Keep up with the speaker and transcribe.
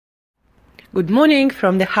Good morning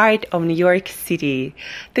from the heart of New York City.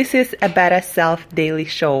 This is a Better Self Daily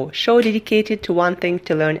show dedicated to one thing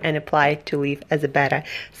to learn and apply to live as a better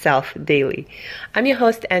self daily. I'm your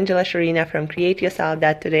host, Angela Sharina from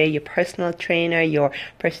CreateYourself.today, your personal trainer, your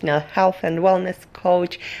personal health and wellness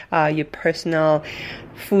coach, your personal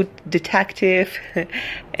food detective,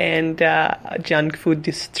 and junk food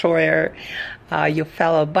destroyer. Your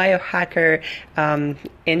fellow biohacker, and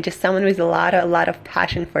just someone with a lot of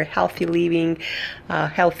passion for healthy living,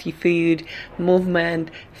 healthy food,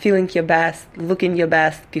 movement, feeling your best, looking your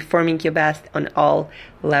best, performing your best on all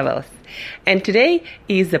levels. And today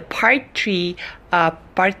is the part three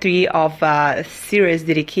of a series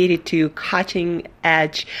dedicated to cutting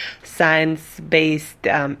edge, science-based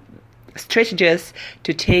strategies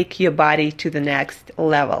to take your body to the next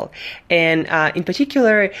level. And in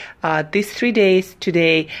particular, these 3 days,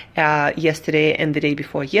 today, yesterday, and the day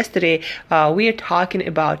before yesterday, we are talking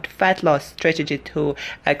about fat loss strategy to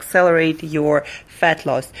accelerate your fat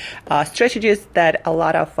loss. Strategies that a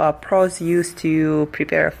lot of pros use to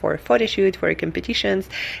prepare for photo shoot, for competitions,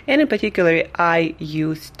 and in particular, I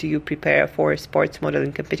use to prepare for sports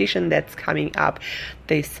modeling competition that's coming up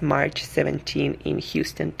this March 17 in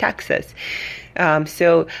Houston, Texas.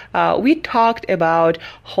 So we talked about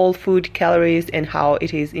whole food calories and how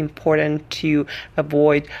it is important to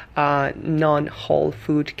avoid non-whole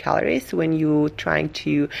food calories when you're trying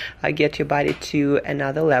to get your body to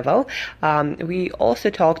another level. We also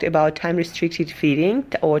talked about time-restricted feeding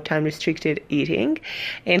or time-restricted eating.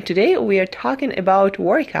 And today we are talking about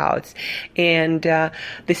workouts and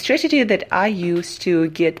the strategy that I use to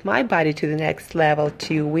get my body to the next level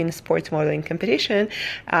to win sports modeling competition,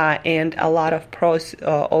 and a lot of pros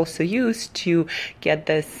also use to get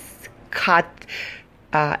this cut,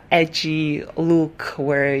 edgy look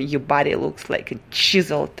where your body looks like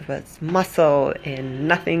chiseled with muscle and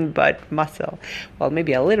nothing but muscle. Well,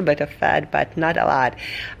 maybe a little bit of fat, but not a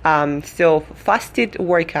lot. So fasted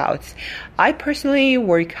workouts. I personally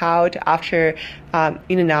work out after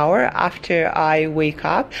in an hour after I wake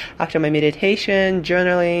up, after my meditation,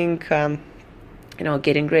 journaling,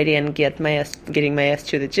 getting ready and getting my ass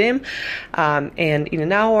to the gym. And in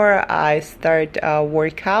an hour, I start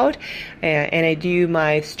workout, and I do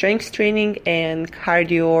my strength training and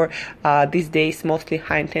cardio. These days, mostly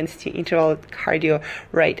high intensity interval cardio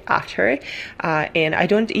right after. And I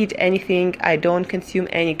don't eat anything. I don't consume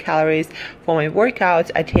any calories for my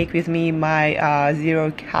workouts. I take with me my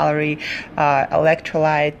 0 calorie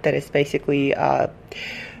electrolyte that is basically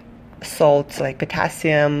salts like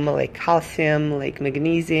potassium, like calcium, like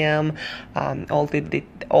magnesium, all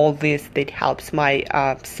this that helps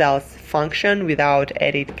my cells function without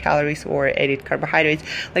added calories or added carbohydrates.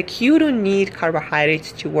 Like, you don't need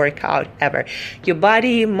carbohydrates to work out ever. Your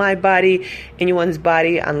body, my body, anyone's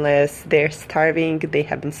body, unless they're starving, they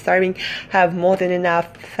have been starving, have more than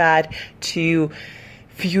enough fat to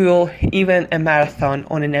fuel even a marathon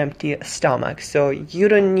on an empty stomach. So you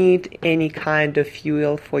don't need any kind of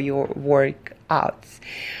fuel for your workouts.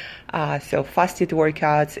 So fasted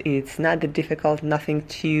workouts, it's not that difficult, nothing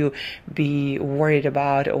to be worried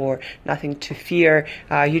about or nothing to fear.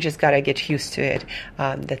 You just gotta get used to it.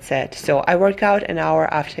 That's it. So I work out an hour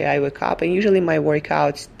after I wake up, and usually my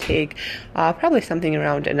workouts take probably something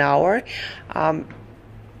around an hour.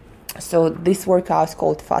 So these workouts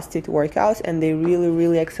called fasted workouts, and they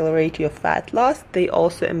really accelerate your fat loss. They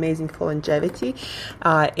also amazing for longevity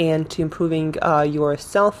and to improving your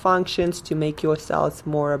cell functions, to make your cells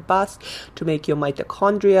more robust, to make your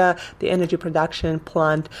mitochondria, the energy production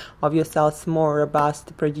plant of your cells, more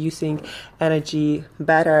robust, producing energy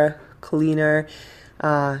better, cleaner,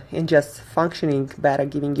 and just functioning better,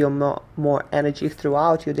 giving you more energy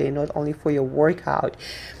throughout your day, not only for your workout.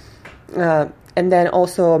 And then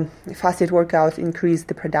also fasted workouts increase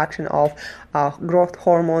the production of growth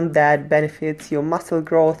hormone that benefits your muscle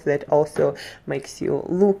growth, that also makes you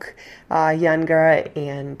look younger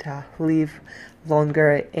and live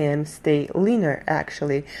longer and stay leaner,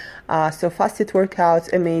 actually. So fasted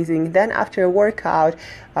workouts, amazing. Then after a workout,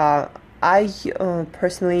 I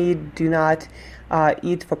personally do not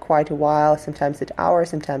eat for quite a while. Sometimes it's an hour,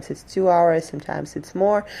 sometimes it's 2 hours, sometimes it's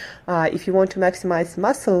more. If you want to maximize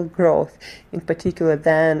muscle growth in particular,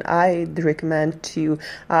 then I recommend to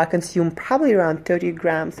consume probably around 30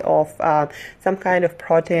 grams of some kind of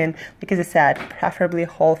protein, because, as I said, preferably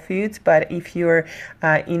whole foods. But if you're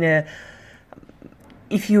in a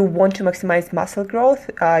if you want to maximize muscle growth,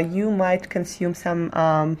 you might consume some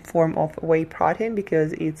form of whey protein,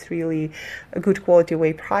 because it's really a good quality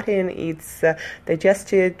whey protein. It's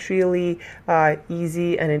digested really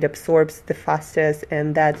easy, and it absorbs the fastest,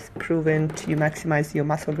 and that's proven to maximize your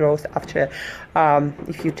muscle growth after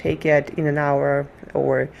if you take it in an hour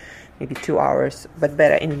or maybe 2 hours, but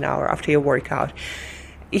better in an hour after your workout.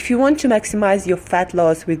 If you want to maximize your fat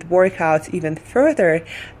loss with workouts even further,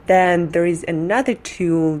 then there is another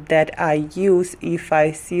tool that I use if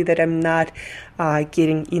I see that I'm not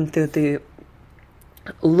getting into the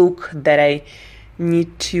look that I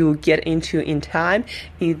need to get into in time.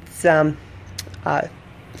 It's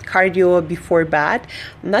cardio before bed,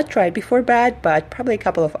 not right before bed, but probably a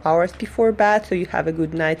couple of hours before bed, so you have a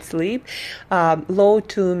good night's sleep. Low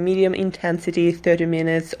to medium intensity, 30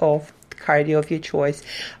 minutes of cardio of your choice.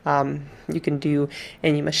 You can do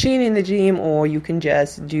any machine in the gym, or you can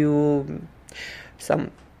just do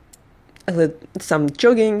some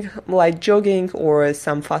jogging, light jogging, or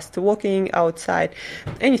some fast walking outside,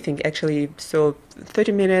 anything actually. So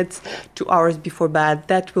 30 minutes, 2 hours before bed,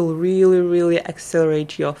 that will really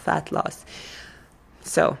accelerate your fat loss.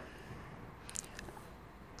 So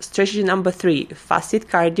strategy number 3, fasted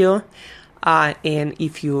cardio. And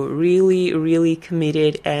if you're really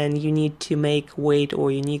committed and you need to make weight,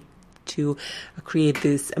 or you need to create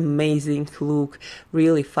this amazing look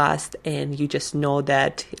really fast, and you just know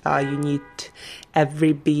that you need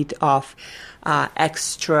every bit of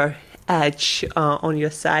extra edge on your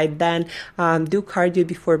side, then do cardio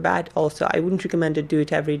before bed. Also, I wouldn't recommend to do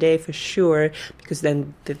it every day for sure, because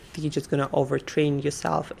then you're just gonna overtrain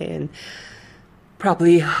yourself and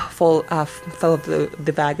probably fall off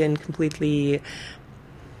the wagon completely.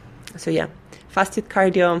 So yeah, fasted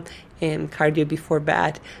cardio and cardio before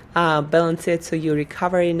bed. Balance it so you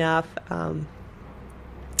recover enough.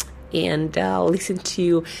 And listen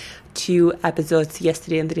to 2 episodes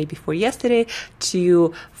yesterday and the day before yesterday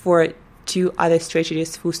for 2 other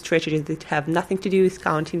strategies, food strategies that have nothing to do with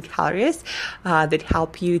counting calories, that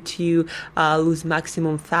help you to lose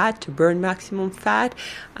maximum fat, to burn maximum fat,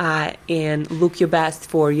 and look your best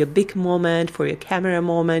for your big moment, for your camera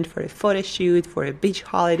moment, for a photo shoot, for a beach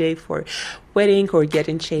holiday, for wedding, or get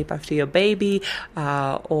in shape after your baby,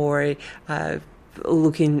 or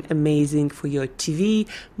looking amazing for your TV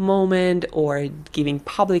moment, or giving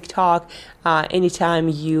public talk. Anytime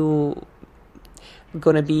you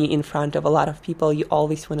gonna be in front of a lot of people, you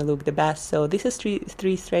always want to look the best. So this is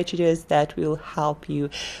three strategies that will help you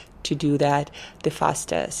to do that the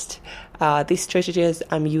fastest. These strategies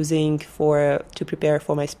I'm using to prepare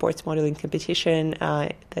for my sports modeling competition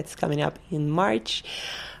that's coming up in March.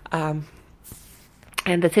 And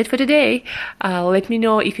that's it for today. Let me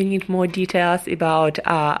know if you need more details about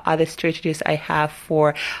other strategies I have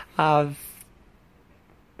for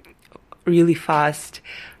really fast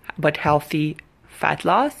but healthy fat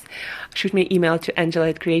loss. Shoot me an email to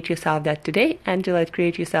Angela@createyourself.today,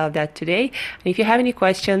 Angela@createyourself.today. And if you have any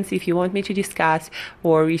questions, if you want me to discuss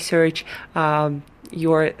or research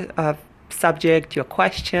your subject, your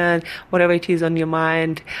question, whatever it is on your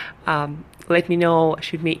mind, let me know.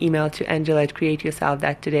 Shoot me an email to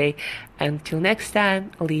Angela@createyourself.today. Until next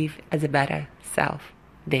time, live as a better self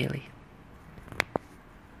daily.